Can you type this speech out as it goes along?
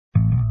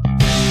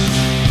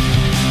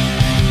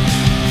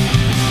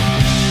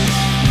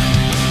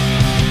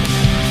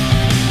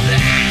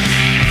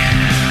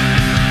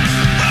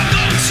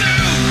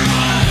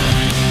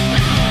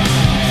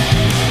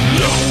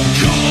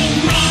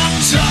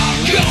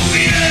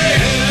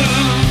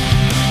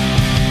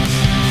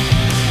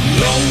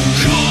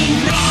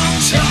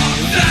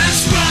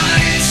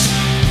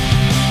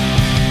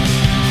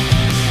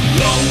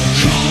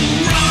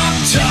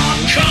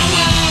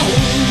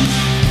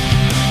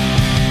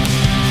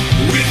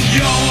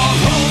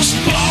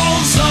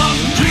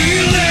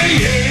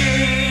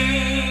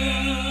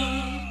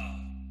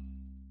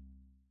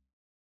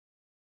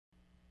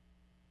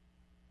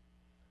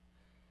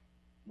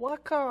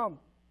Welcome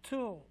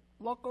to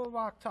Local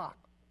Rock Talk.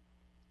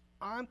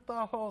 I'm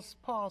the host,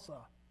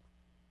 Pausa.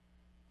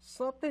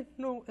 Something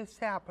new is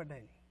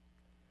happening.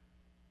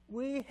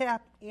 We have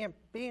a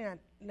band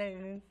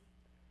named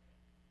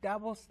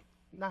Devil's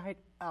Night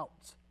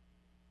Out.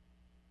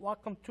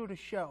 Welcome to the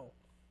show.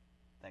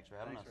 Thanks for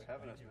having us. Thanks for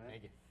having us, man.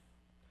 Thank you.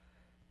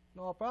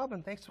 No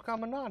problem. Thanks for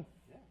coming on.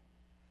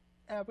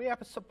 Yeah. We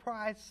have a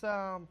surprise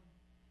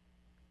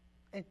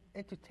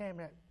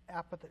entertainment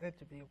after the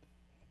interview.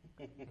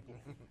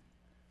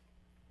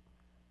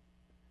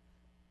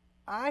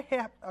 I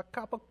have a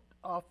couple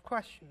of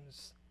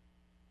questions,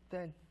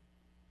 then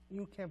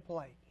you can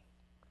play.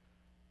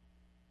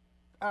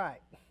 All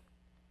right.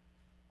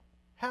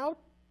 How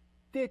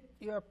did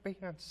your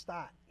band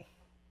start?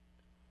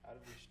 How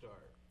did we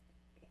start?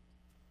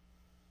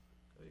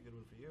 That'd be a good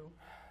one for you.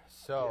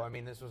 So, Yeah. I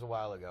mean, this was a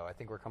while ago. I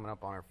think we're coming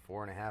up on our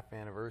 4.5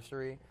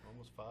 anniversary.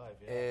 Almost 5,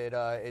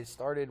 yeah. It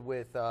started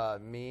with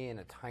me in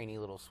a tiny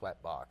little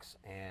sweat box,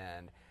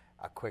 and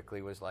I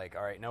quickly was like,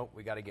 all right, nope,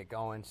 we got to get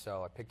going.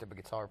 So I picked up a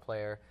guitar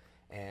player,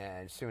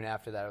 and soon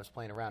after that I was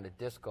playing around at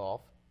disc golf,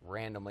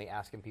 randomly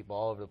asking people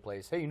all over the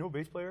place, hey, you know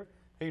bass player?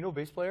 Hey, you know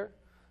bass player?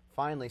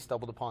 Finally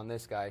stumbled upon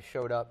this guy,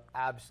 showed up,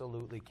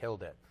 absolutely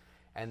killed it.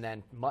 And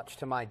then, much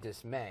to my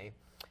dismay,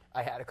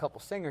 I had a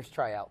couple singers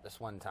try out this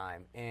one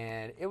time,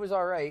 and it was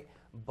all right,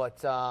 but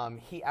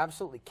he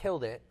absolutely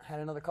killed it. I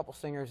had another couple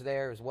singers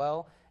there as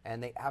well,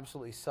 and they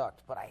absolutely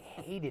sucked, but I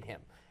hated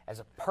him as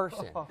a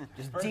person,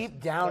 just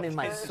deep down in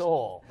my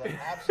soul. The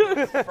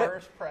absolute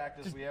first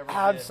practice we ever did.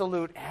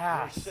 Absolute We were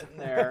ass. sitting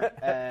there,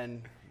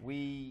 and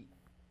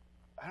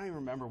I don't even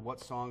remember what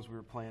songs we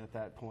were playing at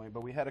that point, but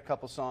we had a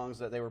couple songs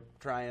that they were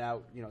trying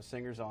out,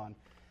 singers on.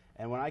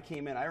 And when I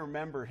came in, I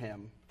remember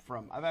him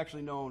from, I've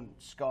actually known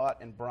Scott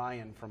and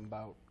Brian from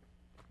about,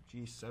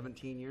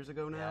 17 years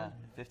ago now? Yeah,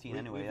 15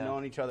 anyway, We've yeah.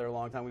 known each other a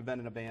long time. We've been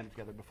in a band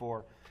together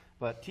before.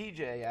 But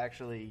TJ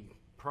actually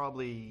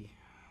probably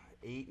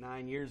 8,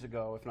 9 years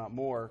ago, if not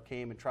more,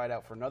 came and tried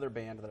out for another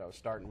band that I was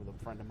starting with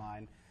a friend of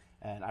mine.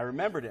 And I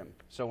remembered him.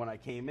 So when I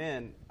came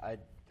in,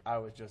 I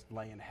was just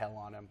laying hell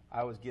on him.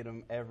 I was getting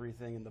him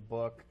everything in the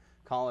book,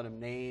 calling him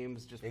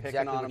names, just picking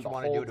Exactly on what him you the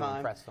wanna whole do to time.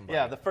 impress somebody.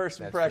 Yeah, the first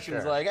That's for impression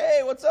is sure. like,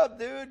 hey, what's up,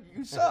 dude?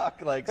 You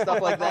suck, like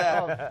stuff like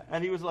that.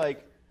 And he was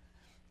like,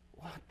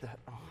 what the?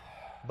 Oh.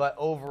 But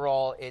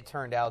overall, it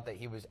turned out that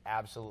he was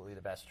absolutely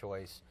the best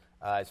choice.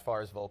 As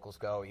far as vocals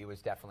go, he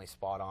was definitely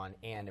spot on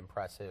and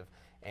impressive.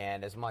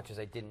 And as much as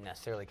I didn't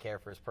necessarily care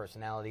for his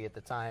personality at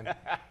the time,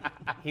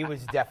 he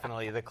was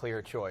definitely the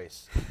clear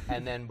choice.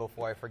 And then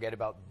before I forget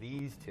about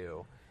these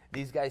two,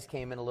 these guys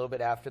came in a little bit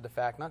after the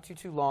fact, not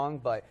too long,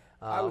 but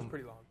I was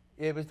pretty long.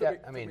 It was,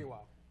 Took me a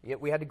while. Yeah,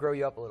 we had to grow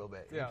you up a little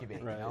bit, Yeah.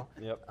 incubate, Right. you know?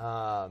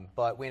 Yep.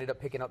 But we ended up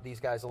picking up these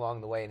guys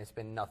along the way, and it's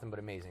been nothing but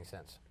amazing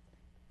since.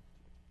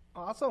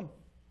 Awesome.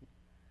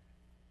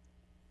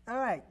 All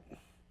right.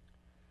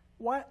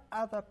 What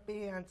other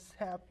bands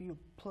have you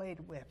played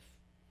with?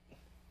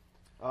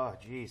 Oh,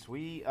 geez.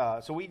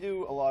 So we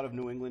do a lot of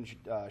New England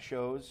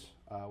shows.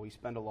 We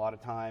spend a lot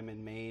of time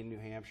in Maine, New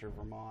Hampshire,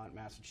 Vermont,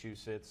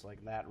 Massachusetts,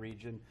 like that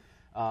region.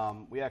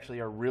 We actually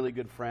are really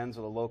good friends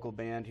with a local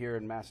band here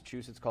in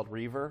Massachusetts called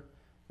Reaver.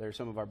 They're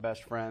some of our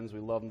best friends. We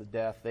love them to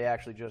death. They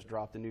actually just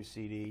dropped a new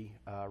CD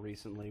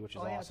recently, which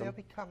is Oh, yeah, awesome. they'll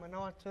be coming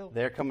on, too.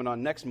 They're coming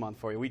on next month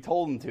for you. We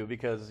told them to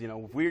because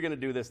if we're going to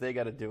do this, they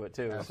got to do it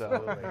too.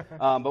 Absolutely.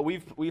 So, but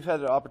we've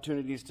had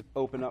opportunities to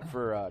open up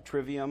for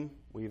Trivium.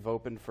 We've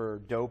opened for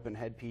Dope and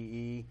Head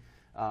PE.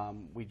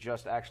 We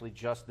just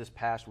this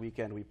past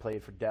weekend we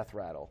played for Death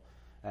Rattle,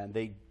 and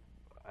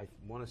I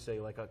want to say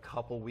like a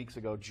couple weeks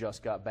ago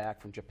just got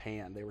back from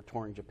Japan. They were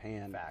touring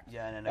Japan.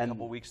 Yeah, and in a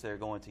couple weeks they're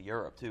going to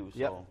Europe too. So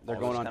Yep, they're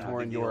all going this on kind of tour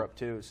big in deal. Europe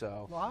too.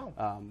 So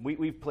Wow.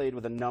 we've played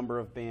with a number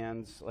of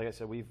bands. Like I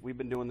said, we've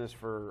been doing this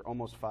for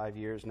almost 5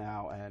 years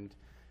now, and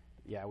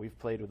yeah, we've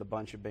played with a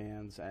bunch of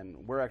bands. And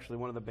we're actually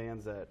one of the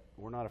bands that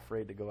we're not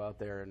afraid to go out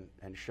there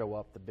and show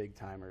up the big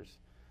timers.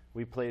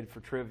 We played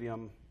for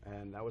Trivium,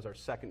 and that was our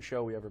second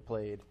show we ever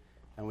played,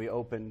 and we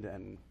opened,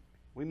 and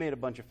we made a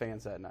bunch of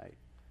fans that night.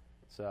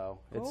 So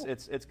Cool.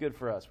 it's good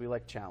for us. We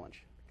like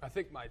challenge. I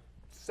think my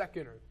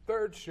second or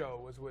third show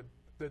was with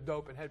the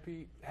Dope and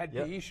Head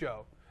Yep. PE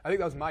show. I think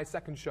that was my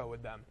second show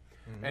with them,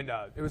 and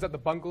it was at the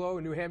Bungalow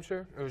in New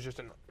Hampshire. It was just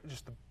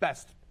the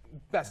best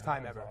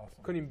time ever. awesome.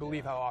 Couldn't even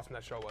believe how awesome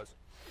that show was.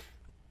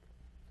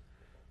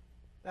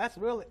 That's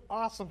really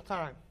awesome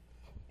time.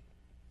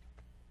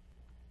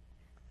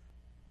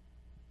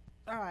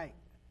 All right.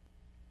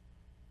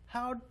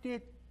 How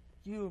did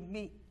you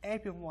meet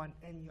everyone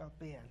in your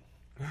band?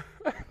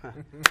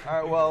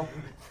 All right, well,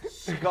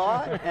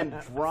 Scott and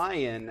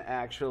Brian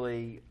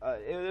actually,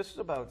 this was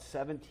about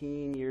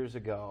 17 years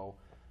ago.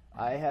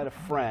 I had a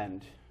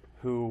friend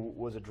who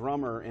was a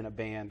drummer in a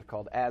band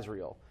called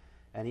Azrael,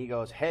 and he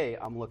goes, hey,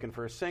 I'm looking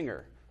for a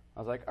singer. I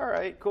was like, all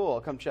right, cool,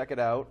 I'll come check it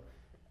out.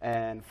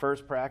 And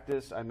first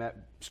practice, I met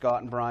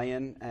Scott and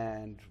Brian,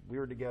 and we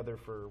were together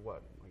for,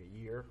 what, like a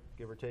year,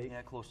 give or take?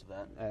 Yeah, close to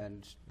that.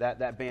 And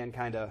that band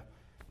kind of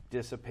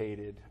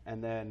dissipated.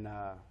 And then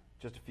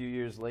just a few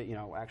years late,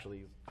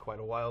 actually quite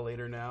a while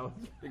later now,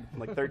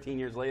 like 13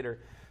 years later,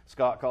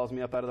 Scott calls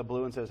me up out of the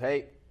blue and says,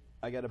 hey,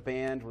 I got a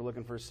band, we're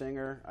looking for a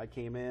singer. I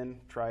came in,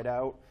 tried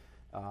out,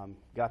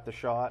 got the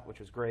shot, which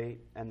was great,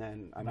 and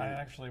then I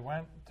actually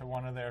went to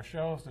one of their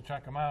shows to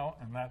check them out,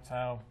 and that's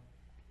how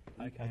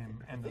I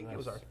came into think this. it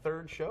was our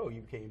third show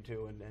you came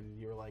to, and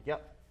you were like,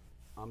 yep,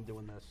 I'm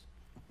doing this.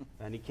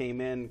 And he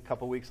came in a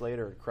couple weeks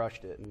later and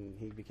crushed it, and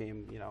he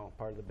became,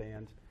 part of the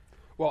band.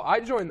 Well, I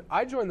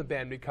joined the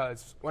band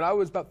because when I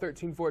was about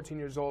 13, 14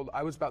 years old,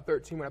 I was about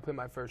 13 when I played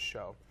my first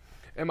show.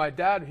 And my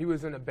dad, he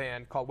was in a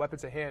band called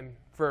Weapons of Hand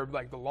for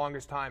like the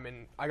longest time,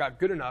 and I got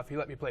good enough. He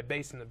let me play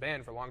bass in the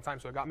band for a long time,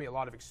 so it got me a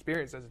lot of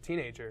experience as a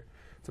teenager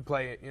to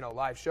play,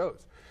 live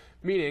shows.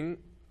 Meaning,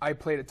 I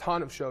played a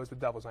ton of shows with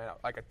Devil's Night Out,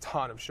 like a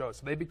ton of shows.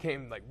 So they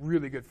became like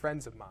really good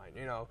friends of mine,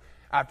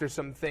 After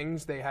some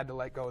things, they had to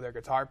let go of their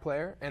guitar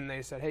player, and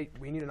they said, hey,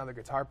 we need another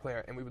guitar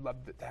player, and we would love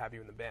to have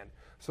you in the band.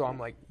 So I'm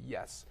like,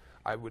 yes,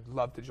 I would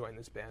love to join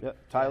this band. Yep.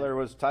 Tyler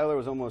was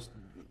almost,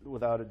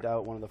 without a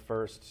doubt, one of the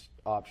first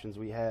options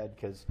we had,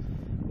 because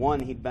one,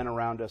 he'd been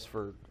around us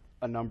for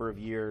a number of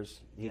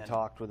years. He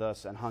talked with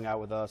us and hung out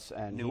with us,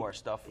 and knew our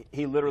stuff.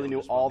 He literally knew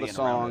all the being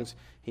around songs.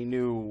 He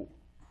knew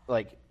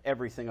like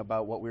everything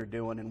about what we were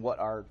doing and what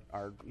our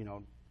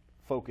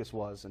focus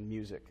was in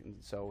music. And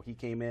so he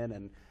came in,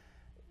 and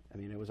I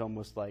mean, it was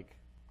almost like,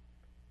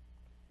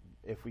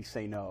 if we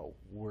say no,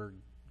 we're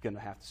gonna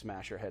have to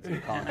smash our heads in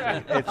the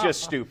concrete. It's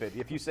just stupid.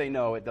 If you say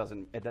no, it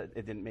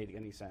didn't make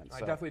any sense. I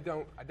So. definitely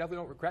don't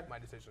regret my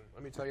decision.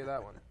 Let me tell you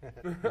that one.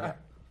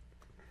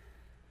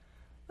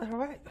 All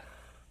right.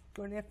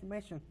 Good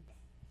information.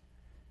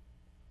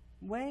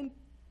 When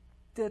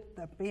did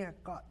the band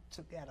got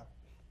together?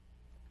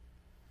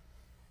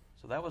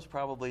 So that was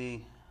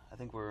probably, I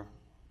think we're,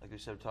 like you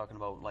said, talking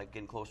about like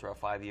getting closer to our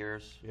 5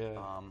 years. Yeah.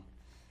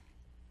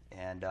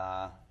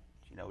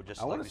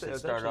 Just I like want we to say said,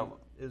 started out.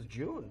 it was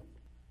June.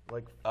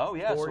 Like Oh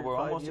yeah, 4 so or we're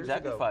 5 almost years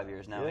exactly ago. 5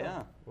 years now.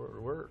 Yeah.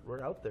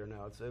 We're out there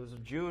now. It was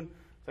June.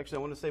 It's actually,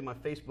 I want to say my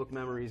Facebook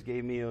memories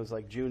gave me, it was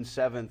like June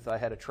 7th. I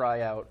had a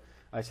tryout.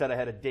 I said I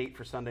had a date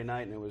for Sunday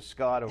night, and it was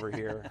Scott over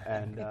here.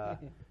 And I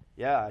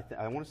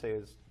want to say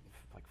it was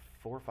like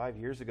 4 or 5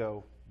 years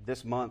ago.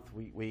 This month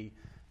we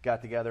got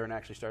together and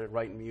actually started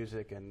writing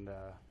music and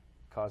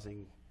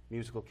causing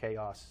musical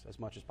chaos as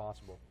much as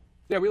possible.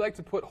 Yeah, we like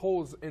to put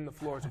holes in the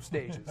floors of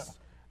stages.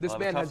 This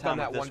Well, I have a band tough has done time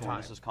that with one this one.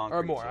 time. This is concrete,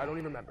 or more, so- I don't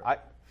even remember.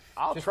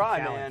 I'll Just a try,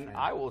 challenge, man. man.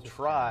 I will Just a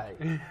try.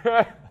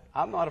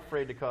 I'm not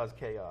afraid to cause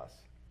chaos.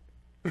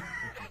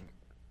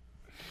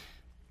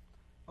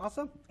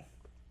 Awesome.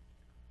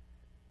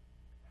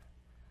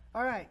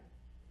 All right.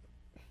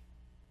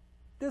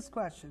 This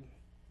question.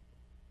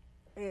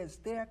 Is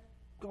there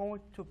going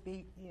to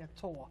be a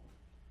tour?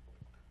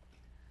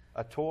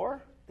 A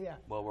tour? Yeah.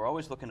 Well, we're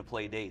always looking to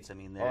play dates. I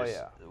mean, Oh there's.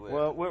 yeah.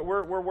 Well,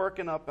 we're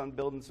working up on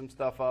building some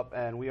stuff up,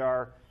 and we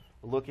are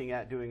looking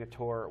at doing a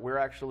tour. We're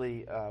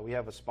actually we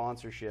have a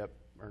sponsorship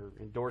or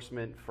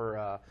endorsement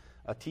for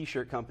a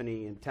T-shirt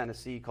company in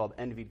Tennessee called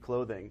Envied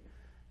Clothing,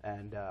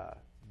 and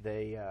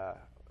they've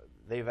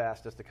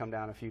asked us to come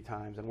down a few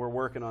times, and we're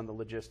working on the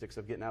logistics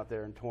of getting out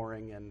there and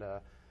touring and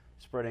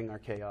spreading our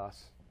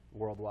chaos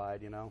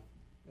worldwide. Yeah.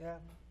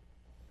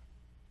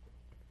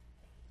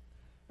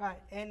 All right.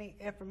 Any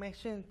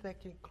information that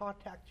can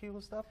contact you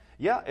and stuff?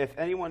 Yeah, if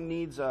anyone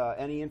needs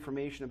any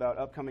information about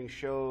upcoming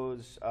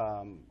shows,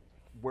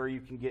 where you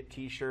can get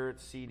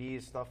T-shirts,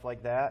 CDs, stuff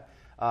like that,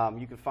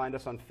 you can find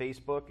us on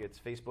Facebook. It's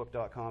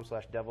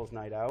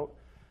facebook.com/devilsnightout.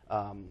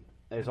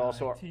 There's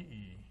also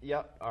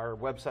our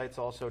website's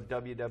also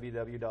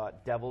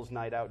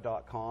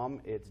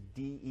www.devilsnightout.com. It's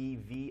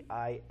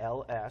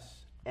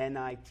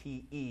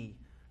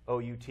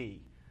DEVILSNITEOUT.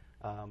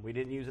 We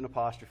didn't use an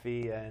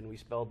apostrophe, and we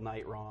spelled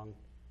night wrong.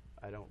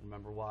 I don't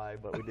remember why,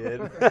 but we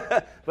did.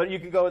 But you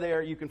can go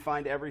there. You can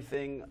find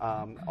everything,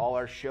 all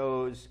our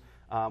shows.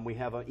 We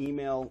have an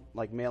email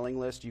mailing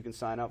list you can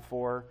sign up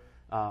for.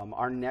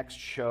 Our next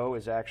show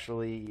is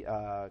actually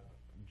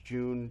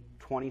June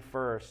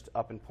 21st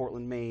up in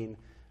Portland, Maine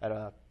at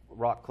a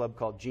rock club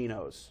called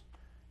Gino's.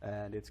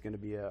 And it's going to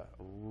be a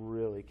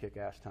really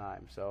kick-ass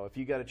time. So if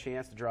you got a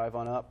chance to drive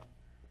on up,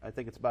 I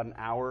think it's about an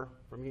hour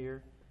from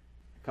here.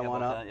 Come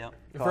on up. That, yeah.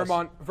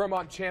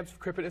 Vermont champs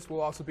Cripidus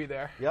will also be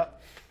there.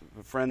 Yep.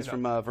 Friends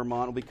from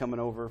Vermont will be coming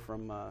over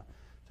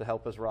to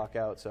help us rock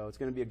out. So it's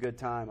going to be a good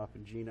time up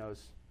in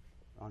Gino's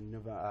on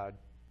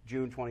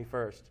June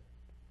 21st.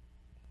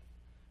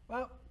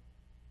 Well,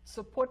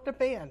 support the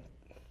band.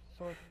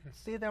 So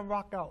see them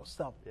rock out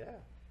stuff. Yeah.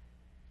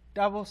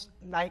 Devil's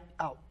Night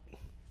Out.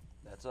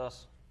 That's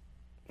us.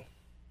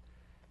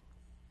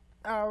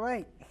 All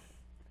right.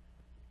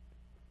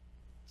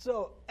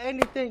 So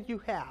anything you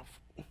have.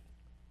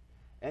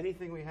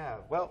 Anything we have.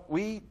 Well,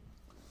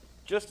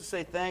 just to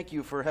say thank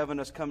you for having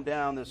us come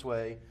down this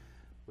way,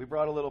 we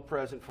brought a little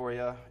present for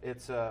you.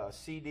 It's a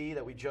CD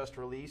that we just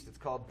released. It's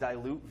called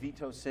Dilute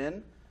Veto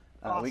Sin.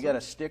 Awesome. We got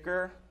a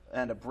sticker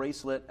and a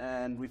bracelet,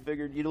 and we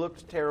figured you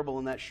looked terrible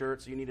in that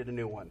shirt, so you needed a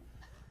new one.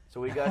 So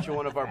we got you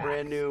one of our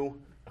brand new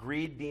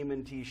Greed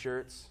Demon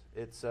T-shirts.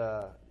 It's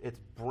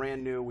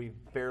brand new. We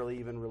barely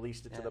even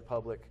released it to the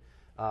public,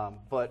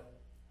 but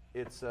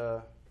it's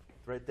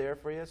right there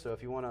for you. So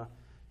if you want to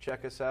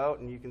check us out,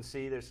 and you can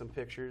see there's some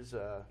pictures,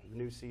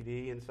 new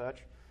CD and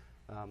such.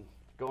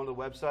 Go on the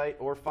website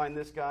or find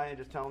this guy and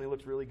just tell him he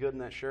looks really good in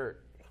that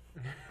shirt.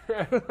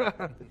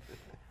 Definitely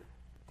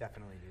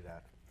do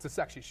that. It's a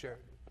sexy shirt.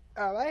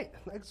 All right.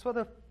 Thanks for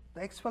the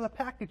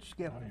package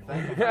gift.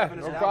 Thank you for having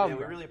us no out, problem. man.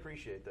 We really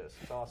appreciate this.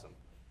 It's awesome.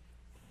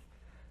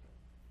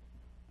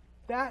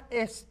 That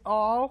is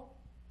all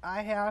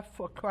I have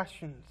for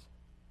questions.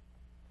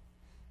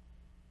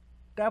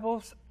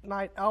 Devil's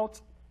Night Out,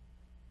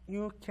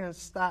 you can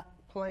start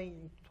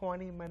playing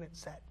 20-minute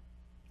set.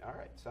 All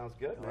right, sounds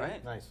good. All man.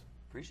 right. Nice.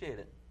 Appreciate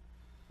it.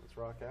 Let's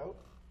rock out.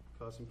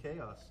 Cause some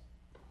chaos.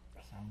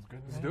 Sounds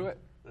good. Let's do it.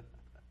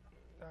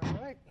 All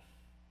right.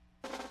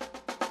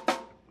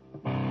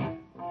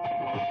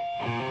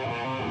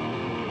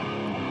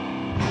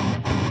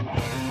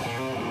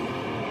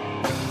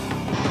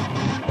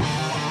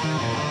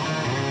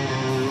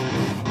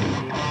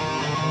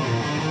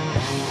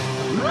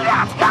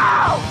 Let's go!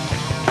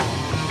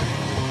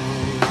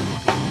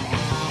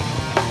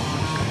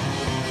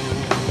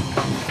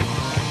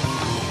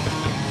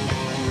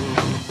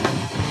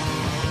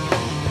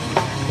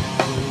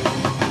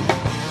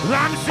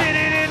 I'm sitting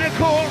in a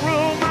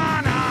courtroom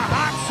on a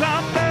hot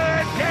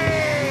summer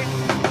day.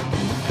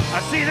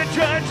 I see the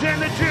judge and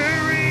the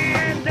jury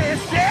and they're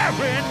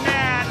staring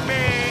at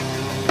me.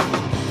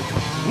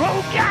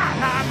 Oh God,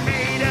 I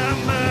made a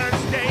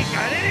mistake.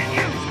 I didn't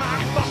use my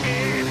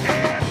fucking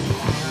head.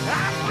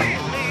 I'm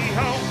really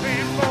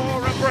hoping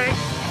for a break.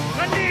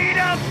 I need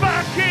a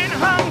fucking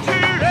hung jury.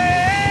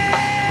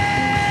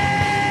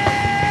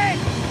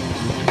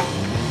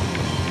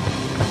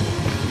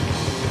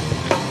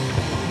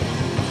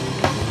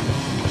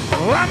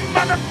 I'm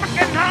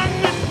motherfucking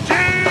hung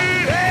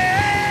jury.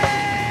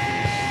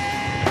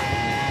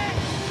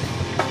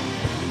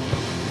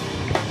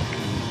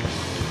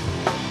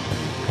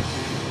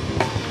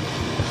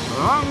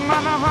 I'm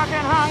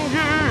motherfucking hung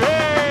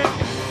jury.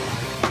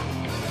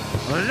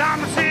 Well,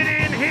 I'm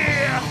sitting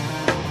here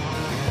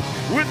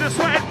with the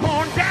sweat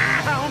pouring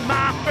down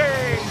my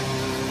face.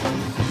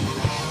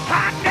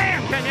 Hot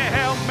damn, can you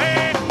help me?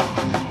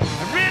 I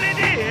really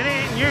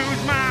didn't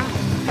use my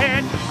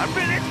head. I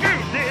really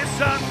screwed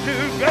this up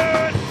too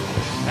good.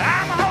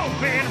 I'm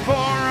hoping for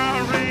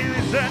a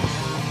reason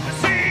to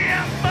see a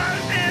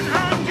buzzing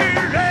hungry.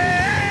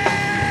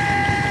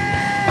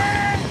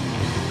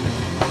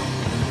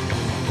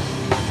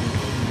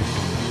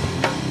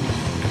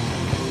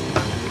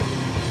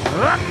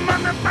 I'm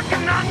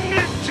motherfucking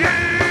hungry.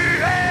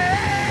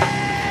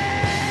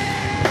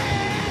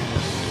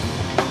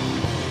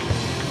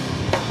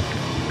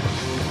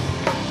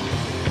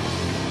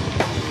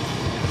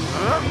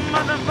 I'm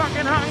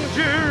motherfucking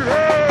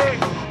hungry.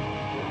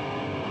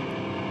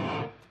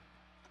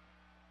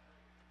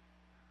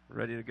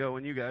 Ready to go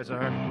when you guys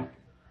are.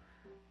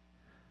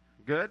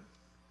 Good?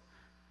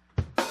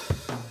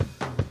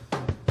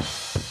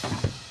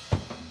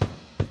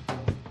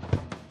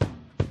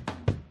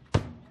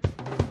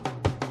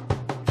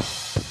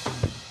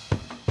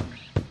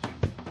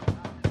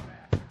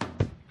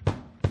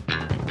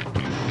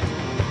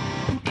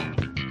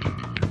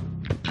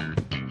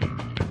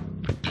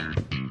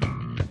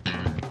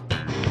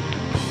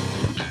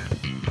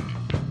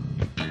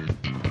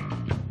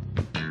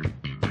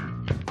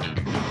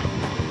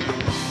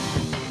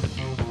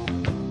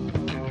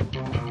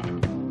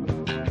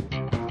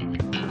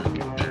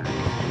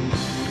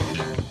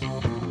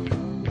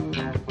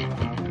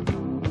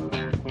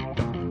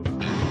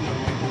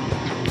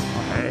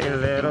 Hey,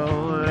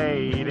 little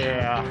lady,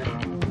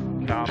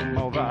 come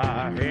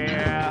over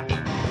here.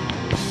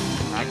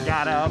 I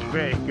got a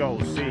big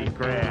old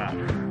secret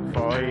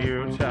for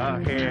you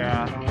to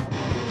hear.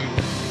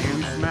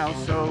 You smell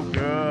so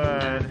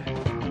good,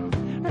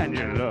 and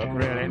you look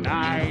really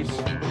nice.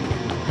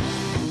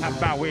 How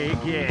about we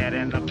get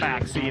in the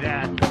backseat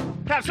and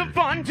have some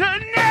fun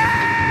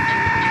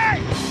tonight?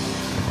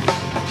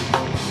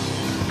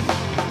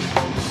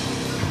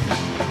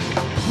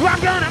 I'm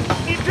gonna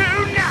fuck you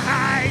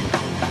tonight.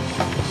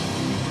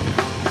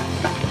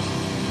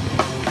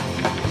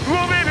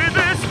 Well, baby,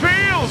 this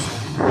feels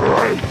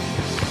great.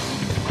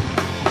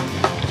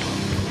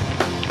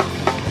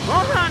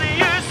 Oh, honey,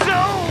 you're so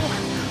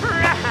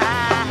right.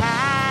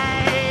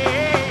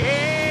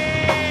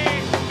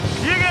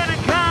 You're gonna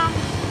come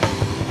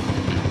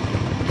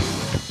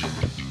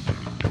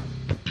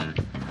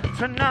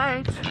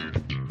tonight.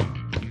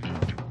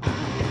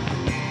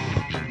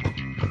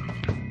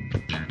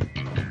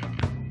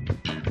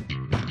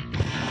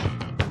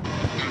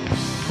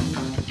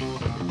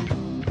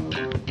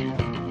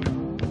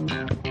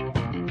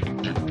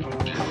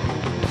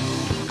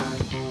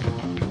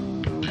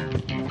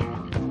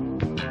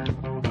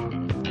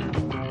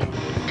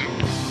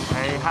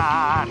 Hey,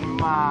 hot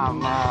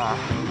mama,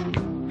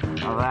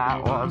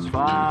 that was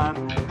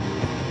fun.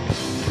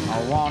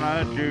 I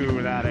wanna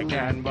do that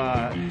again,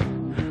 but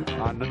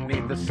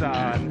underneath the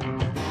sun.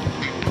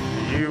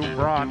 You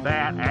brought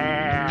that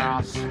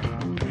ass,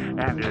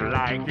 and you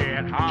like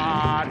it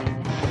hard.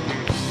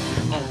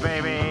 Oh,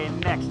 baby,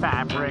 next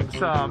time bring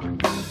some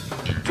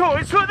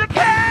toys for the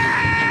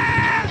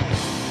cat.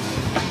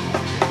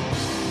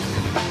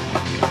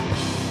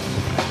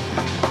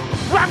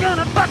 I'm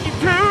gonna fuck you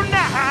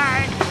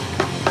tonight.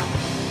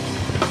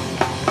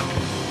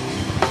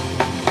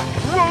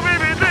 Whoa,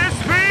 baby, this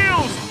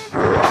feels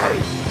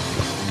right.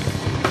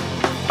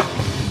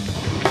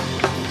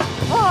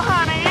 Oh,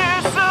 honey,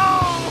 you're so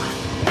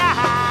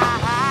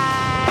nice.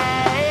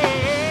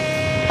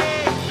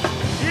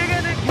 You're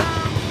gonna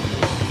come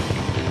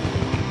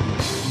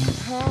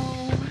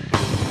home.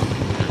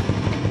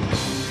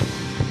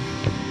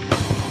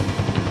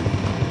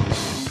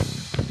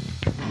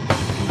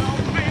 Oh,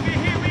 baby,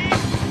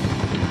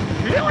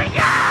 here we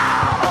go!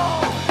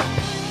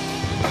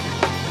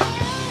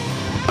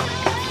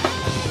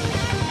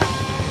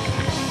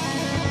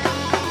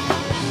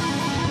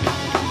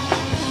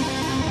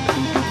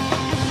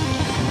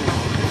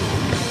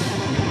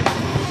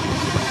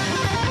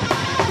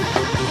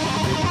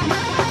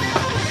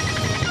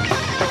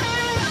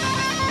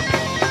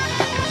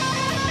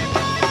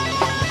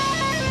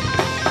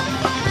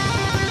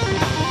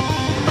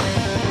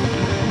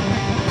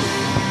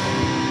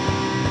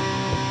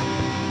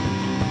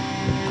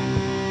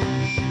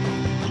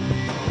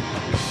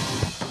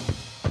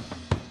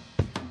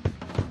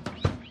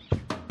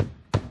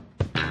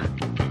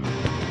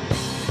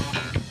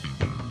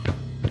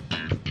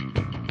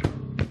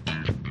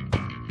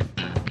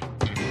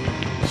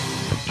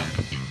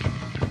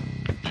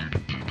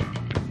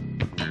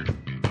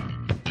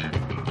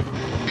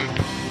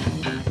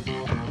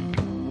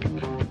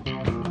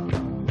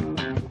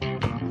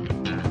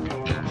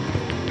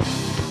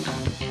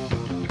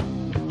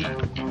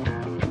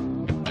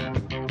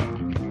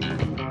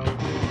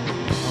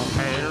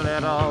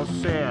 Little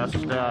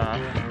sister,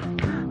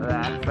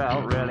 that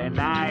felt really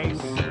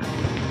nice.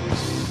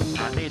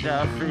 I need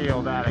to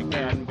feel that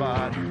again,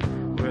 but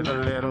with a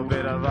little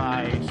bit of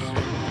ice.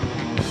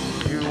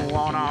 You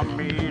wanna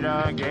meet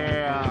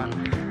again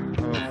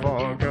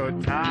for a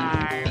good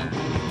time?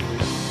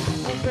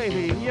 Well,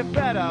 baby, you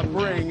better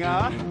bring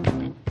a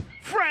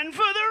friend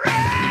for the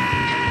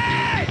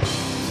ride.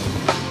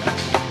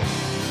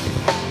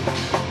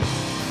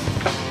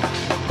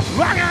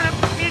 I'm gonna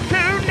fuck you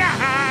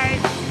tonight.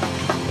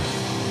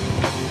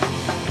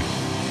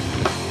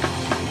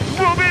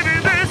 Well, baby,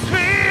 this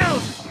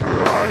feels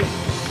right.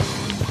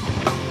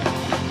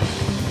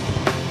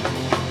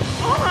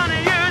 Oh,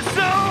 honey, you're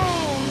so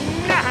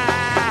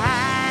nice.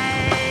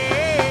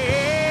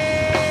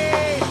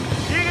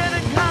 You're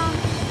gonna come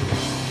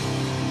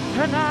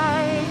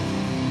tonight.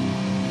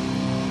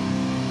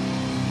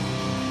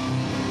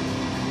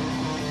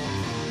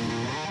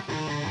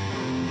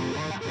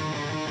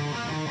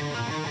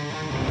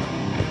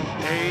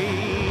 Hey,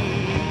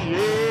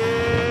 yeah.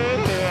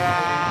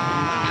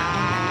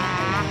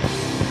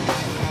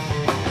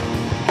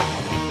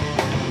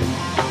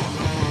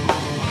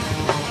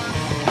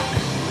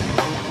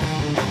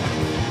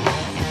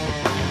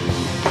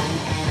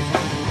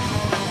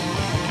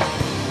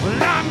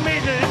 Well, I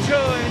made the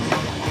choice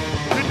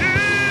to do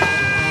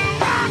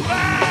my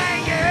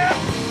thing, yeah.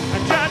 I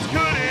just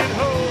couldn't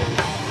hold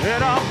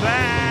it all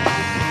back.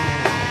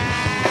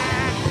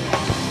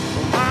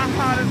 My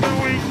heart is the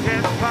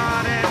weakest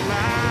part in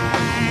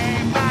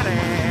my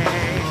body.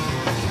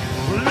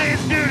 Well,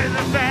 it's due to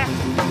the fact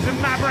that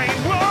my brain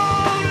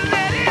won't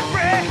let it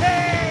break.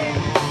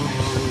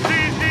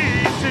 These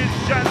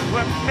decisions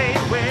were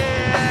made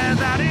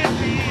without it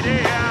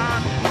beating.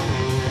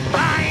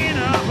 My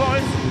inner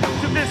voice,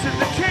 so this is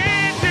the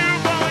change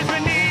you've always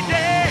been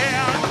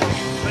needing.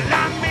 But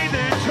I made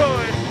the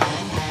choice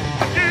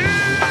to do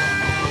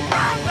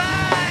my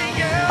thing,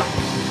 yeah.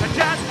 I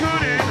just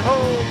couldn't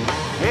hold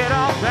it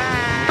all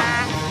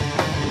back.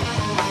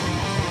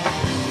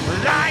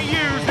 But I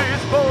use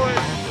this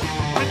voice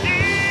to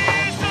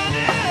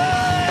disappear,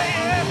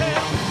 yeah.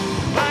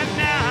 But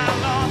now I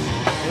lost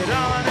it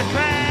on the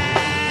track.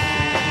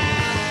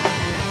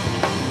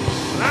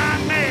 I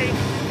may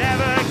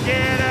never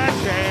get a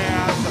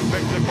chance to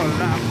fix it, but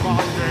I'm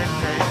on this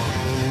case.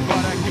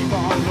 But I keep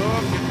on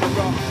looking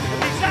for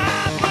these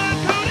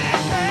opportunities.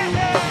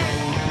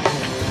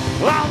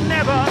 I'll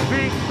never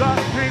be the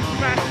drink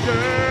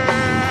master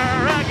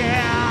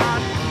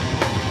again.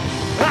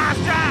 I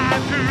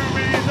strive to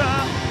be the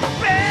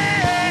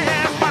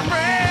best, my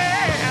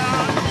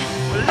friend.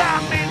 Well, I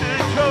made the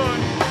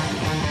choice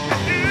to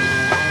do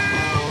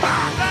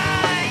my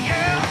thing,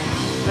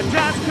 yeah. I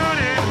just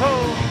couldn't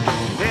hold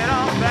it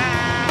all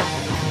back.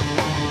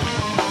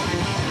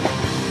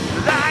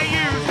 I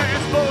use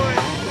this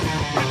voice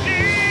to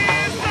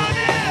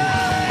disappear,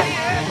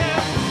 yeah.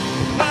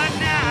 But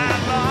now I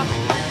lost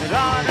it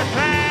on the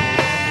track.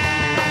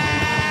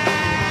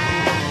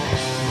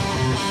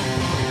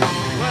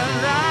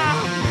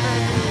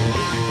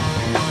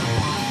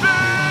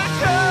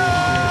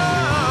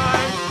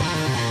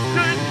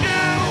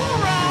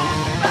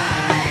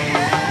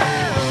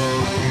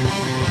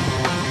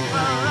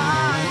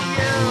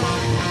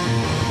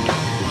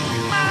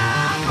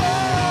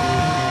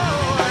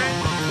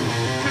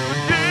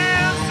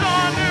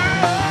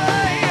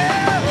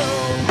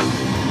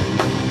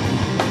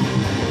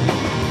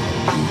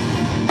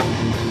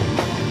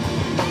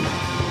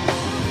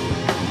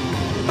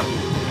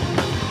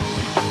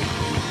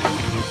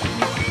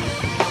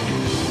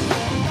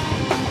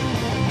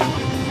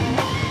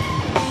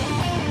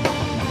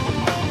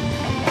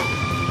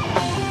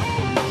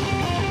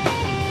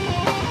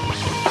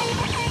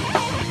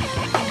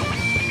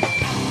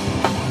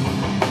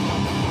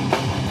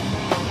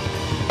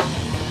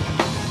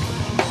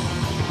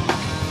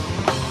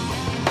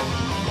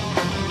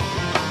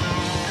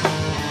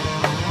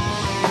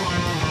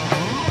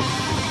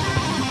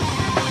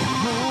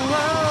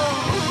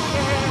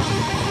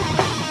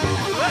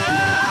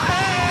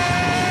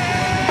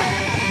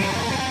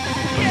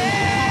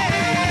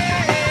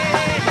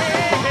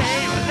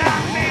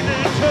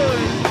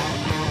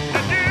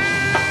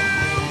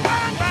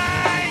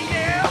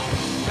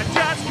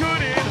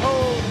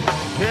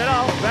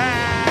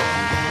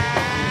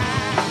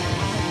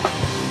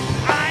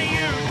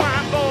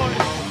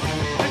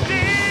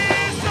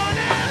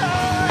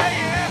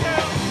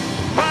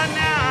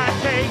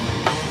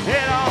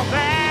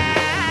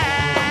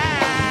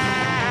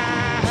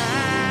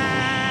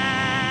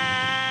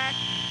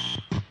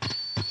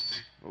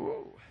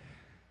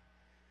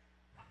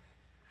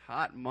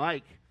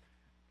 Mike.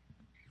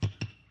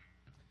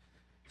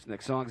 This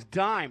next song's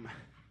Dime.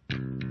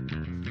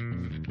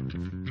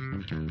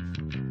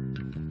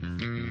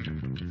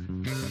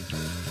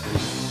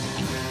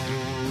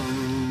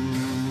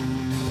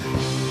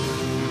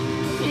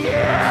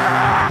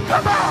 Yeah,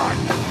 come on!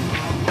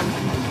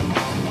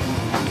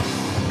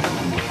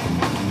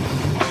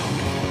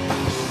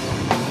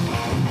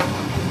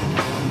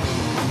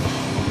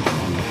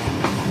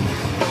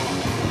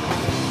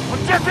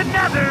 Well, just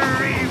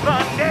another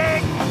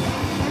evening,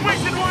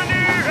 wasting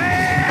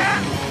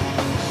wondering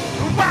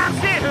why I'm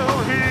still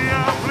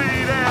here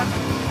bleeding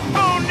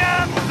for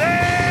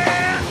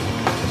nothing.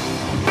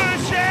 The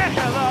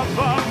shell of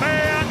a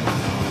man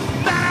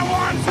that I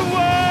once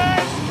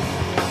was.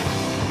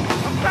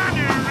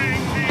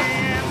 Pondering the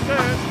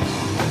answers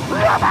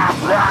of my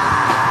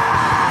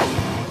life.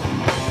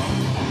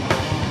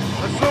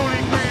 A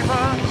slowly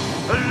creeper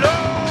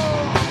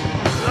alone,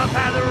 the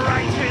path of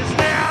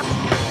righteousness.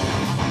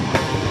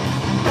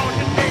 On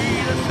the day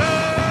the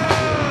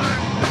sun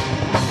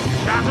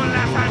shines the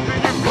last time when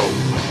you go.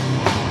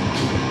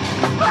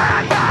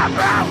 Let them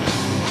out!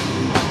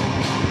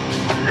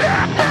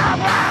 Let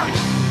them out!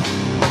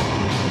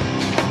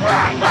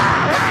 Let them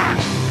out!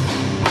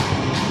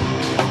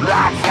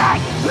 Let's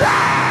take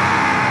life!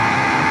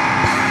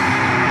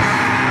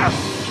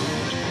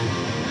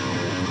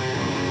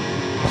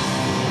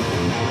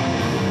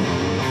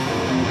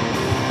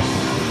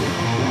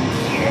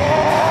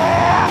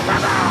 Yeah,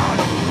 come on!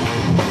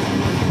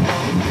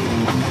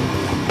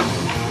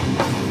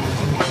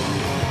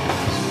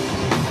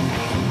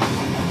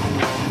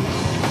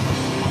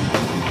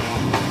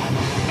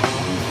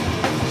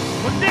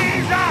 Well,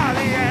 these are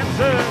the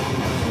answers,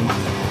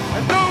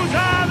 and those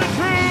are the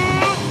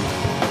truths.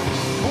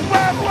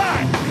 Well,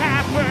 what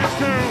happens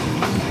to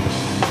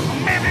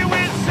maybe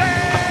we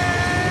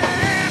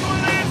say,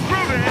 well, it's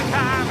proven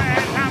time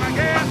and time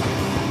again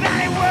that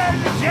it was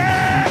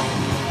just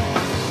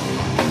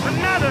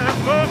another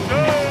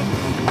photo.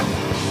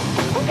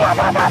 The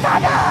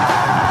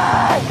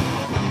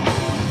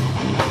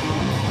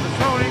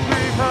slowly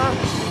creeper,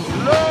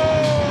 low,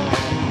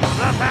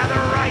 the path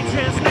of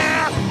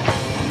righteousness.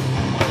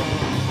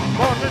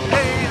 For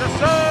today the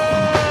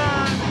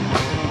sun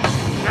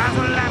shines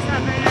the last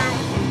time to you.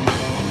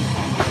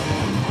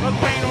 The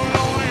pain will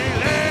only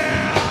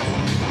last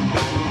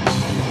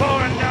for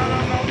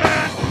another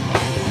moment,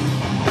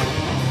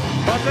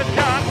 but the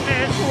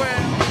darkness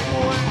will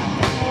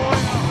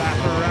last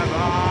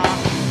forever.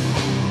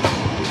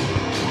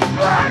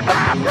 Run,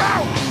 my bro!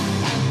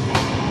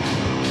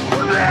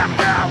 Lift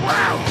the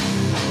well!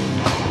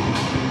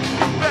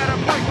 You better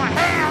break my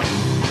hand!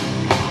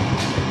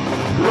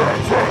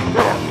 Let's take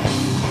this!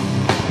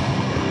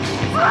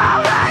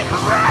 Rolling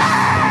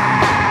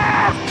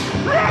rest!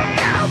 The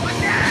open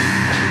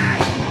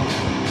night!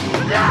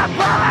 The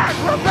bullets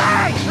will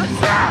make the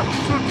sound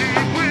so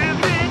deep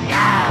within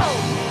you!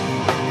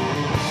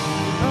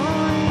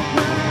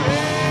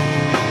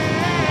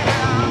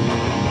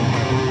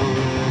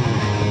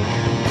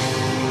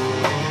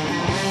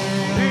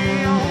 The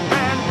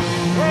open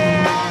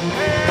air!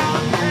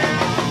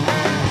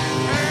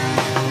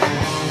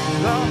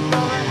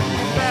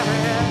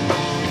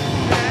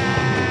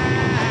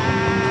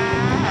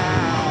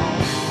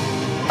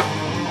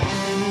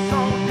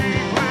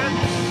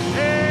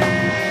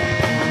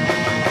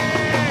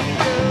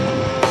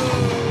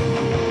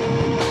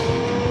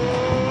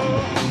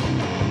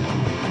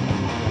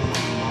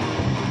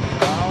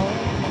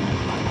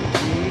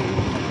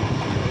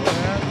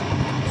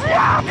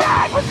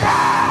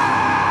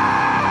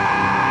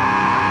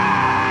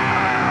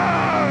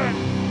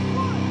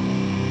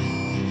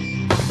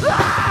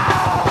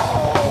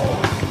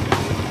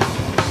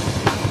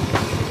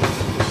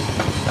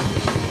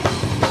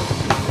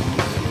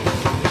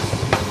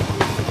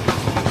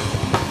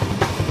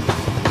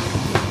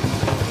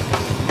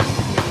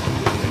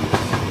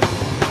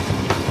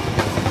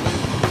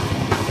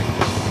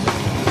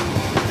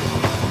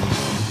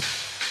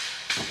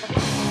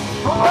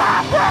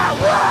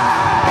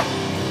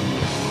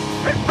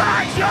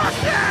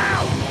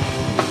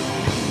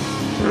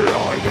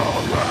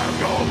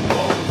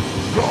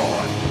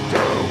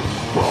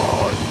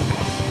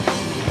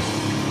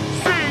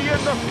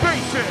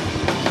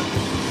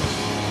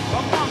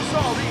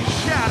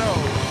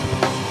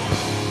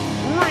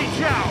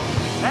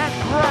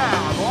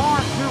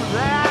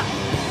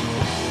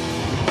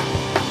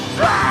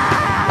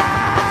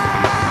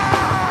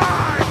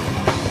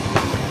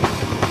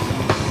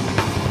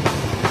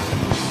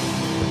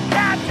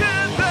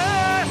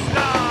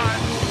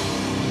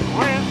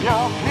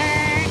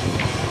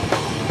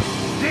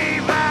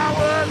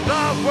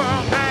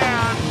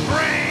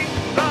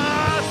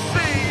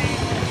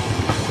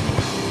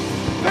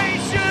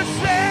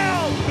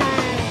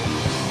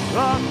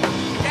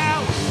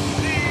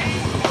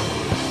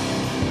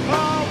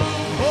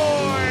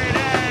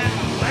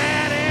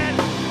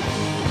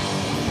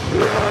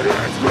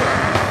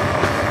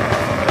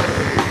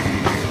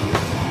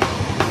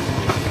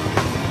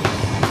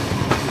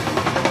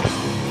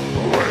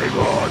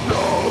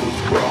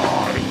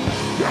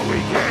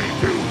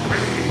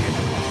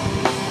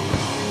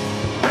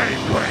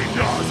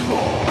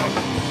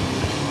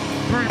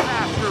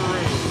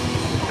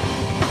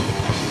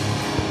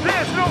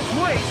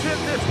 place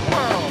in this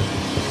world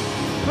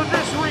for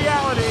this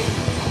reality.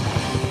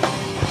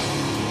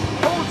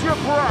 Hold your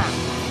breath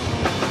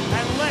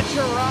and let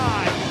your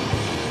eyes.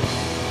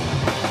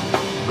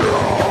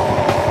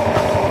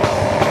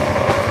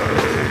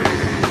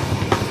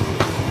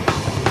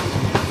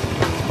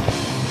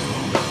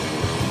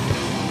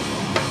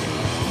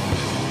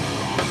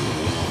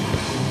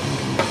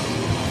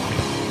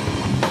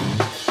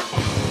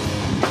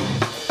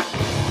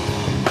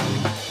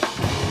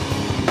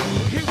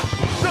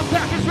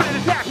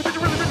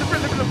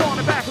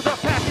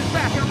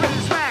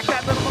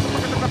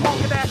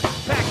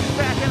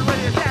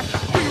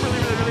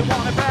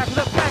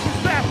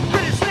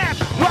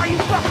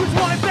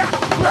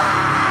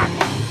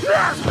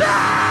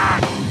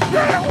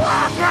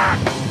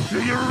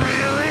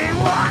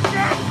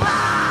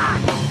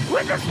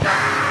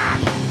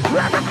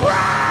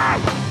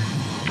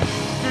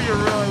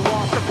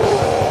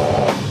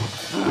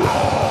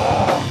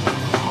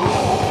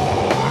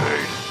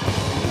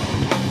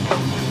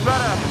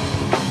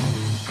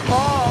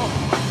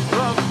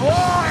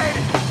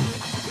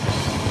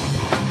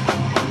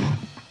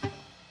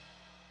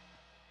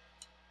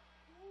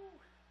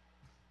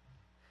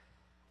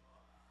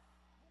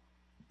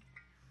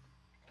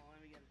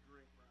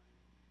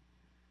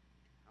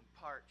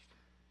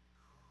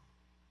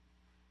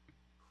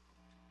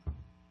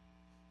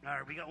 All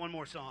right, we got one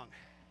more song.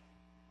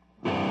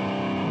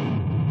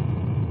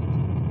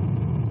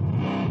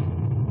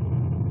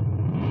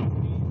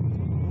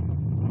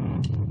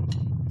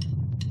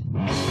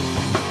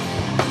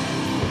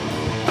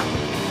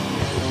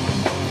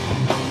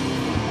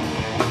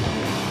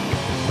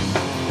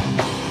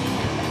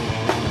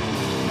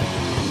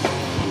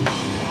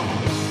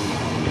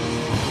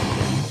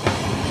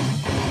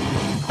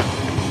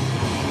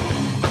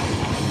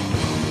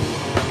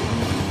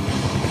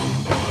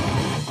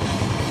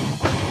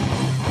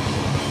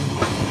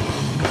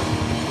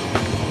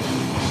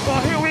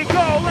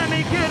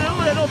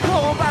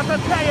 To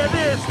tell you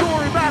this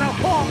story about a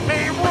punk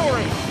named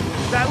Rory.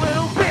 That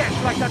little bitch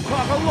likes to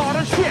talk a lot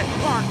of shit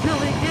until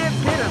he gets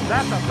hit, and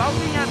that's about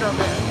the end of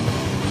it.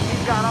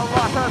 He's got a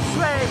lot to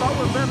say, but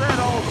with a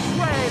little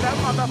sway, that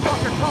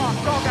motherfucker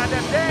talks all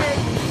goddamn day.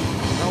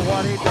 And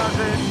what he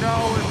doesn't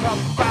know is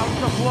about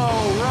to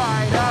blow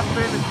right up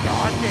in his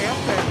goddamn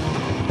face.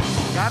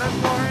 Got a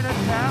story to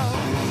tell,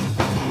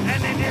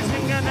 and it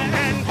isn't gonna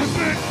end too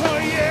good for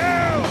you.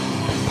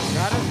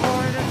 Got a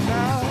story to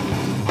tell,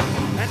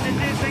 and it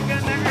isn't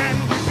gonna end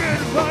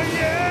good for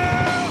you.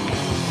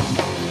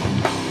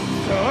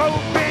 So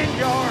open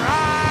your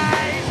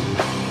eyes.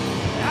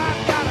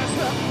 I've got a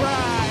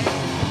surprise.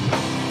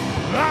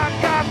 I've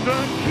got the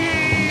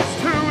keys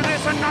to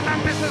this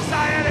anonymous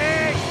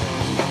society.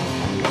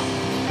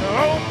 So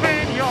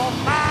open your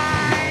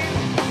mind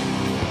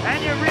and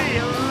you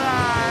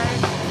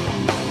realize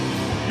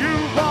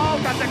you've all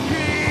got the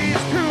keys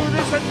to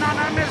this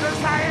anonymous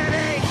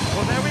society.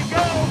 Well, there we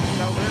go.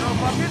 No little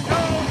fucking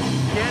gold.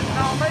 Getting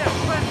all the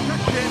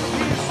shit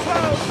he's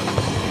close.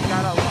 He's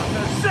got a lot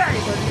to say,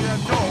 but he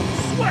has no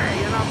sway,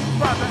 and I'm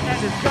about to end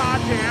his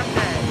goddamn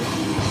day.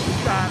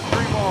 He's got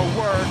 3 more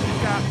words,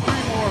 he's got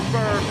 3 more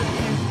verbs, and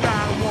he's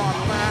got one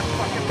last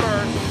fucking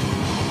verse.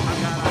 I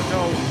gotta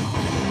know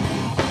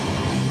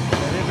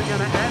that if it's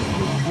gonna end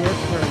too good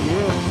for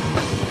you.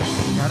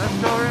 Got a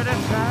story to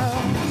tell,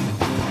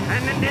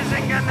 and it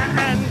isn't gonna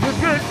end too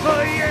good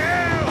for you.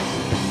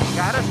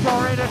 Got a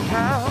story to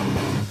tell,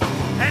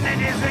 and it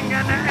isn't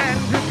gonna end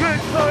too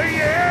good for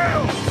you.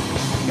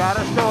 Got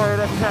a story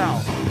to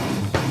tell.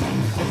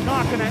 It's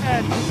not gonna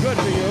end too good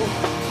for you.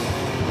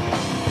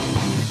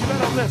 You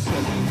better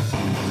listen,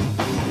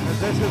 because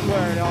this is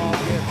where it all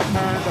gets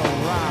turned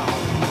around.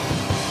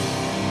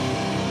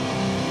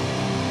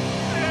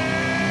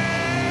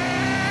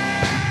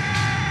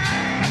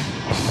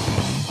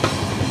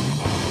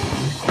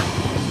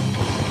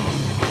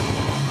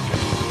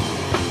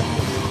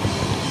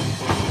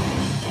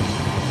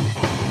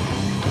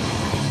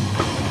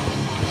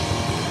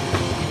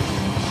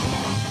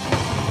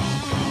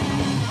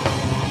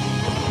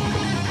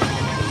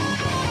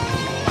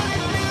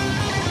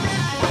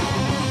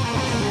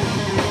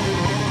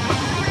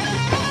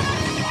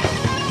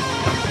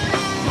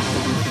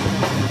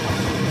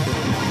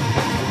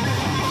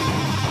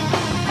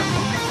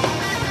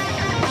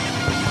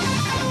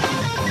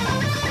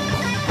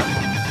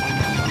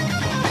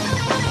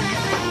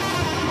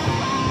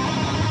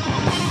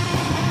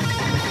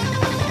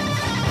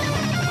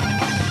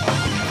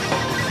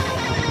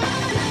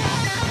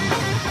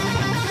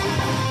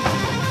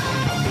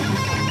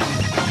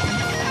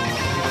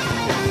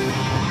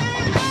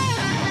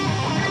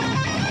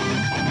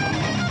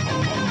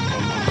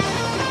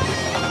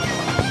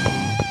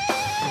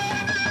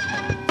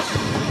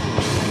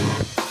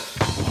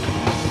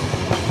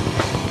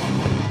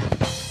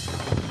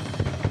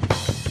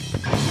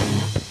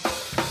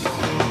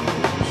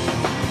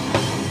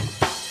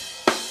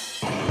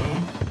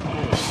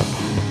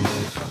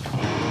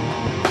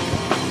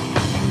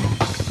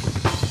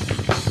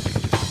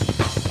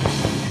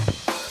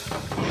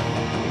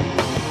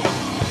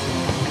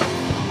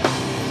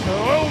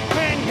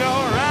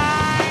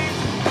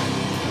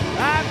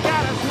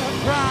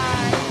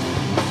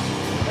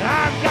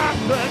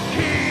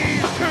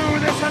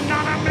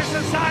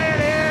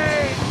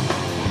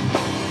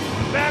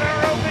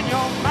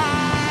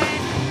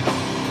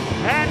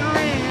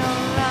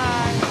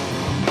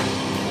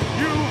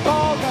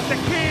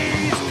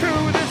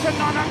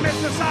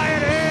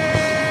 society.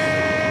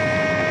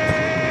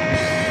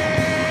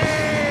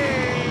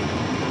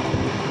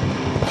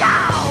 Go!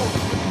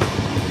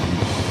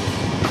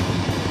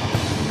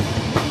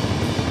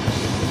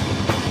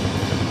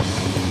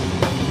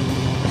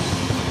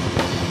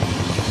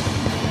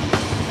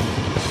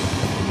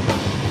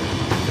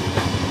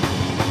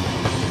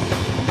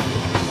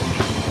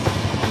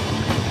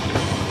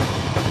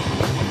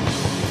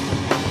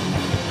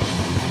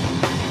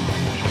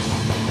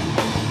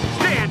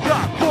 Stand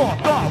up for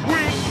the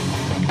weak.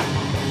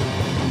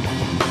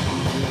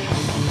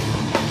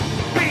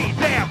 Be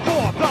there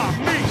for the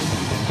meek.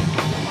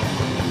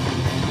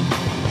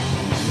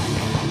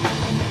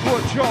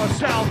 Put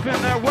yourself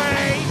in their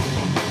way.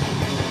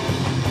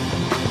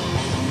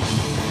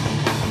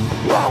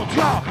 Hold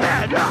your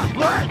head up,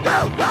 let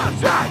go the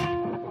sight.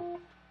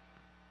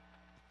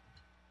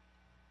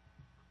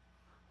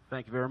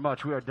 Thank you very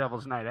much. We are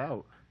Devil's Night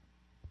Out.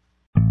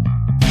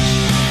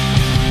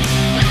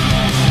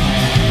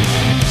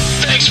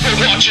 Thanks for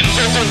watching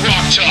Vocal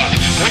Rock Talk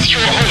with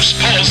your host,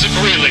 Paul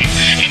Zabrile.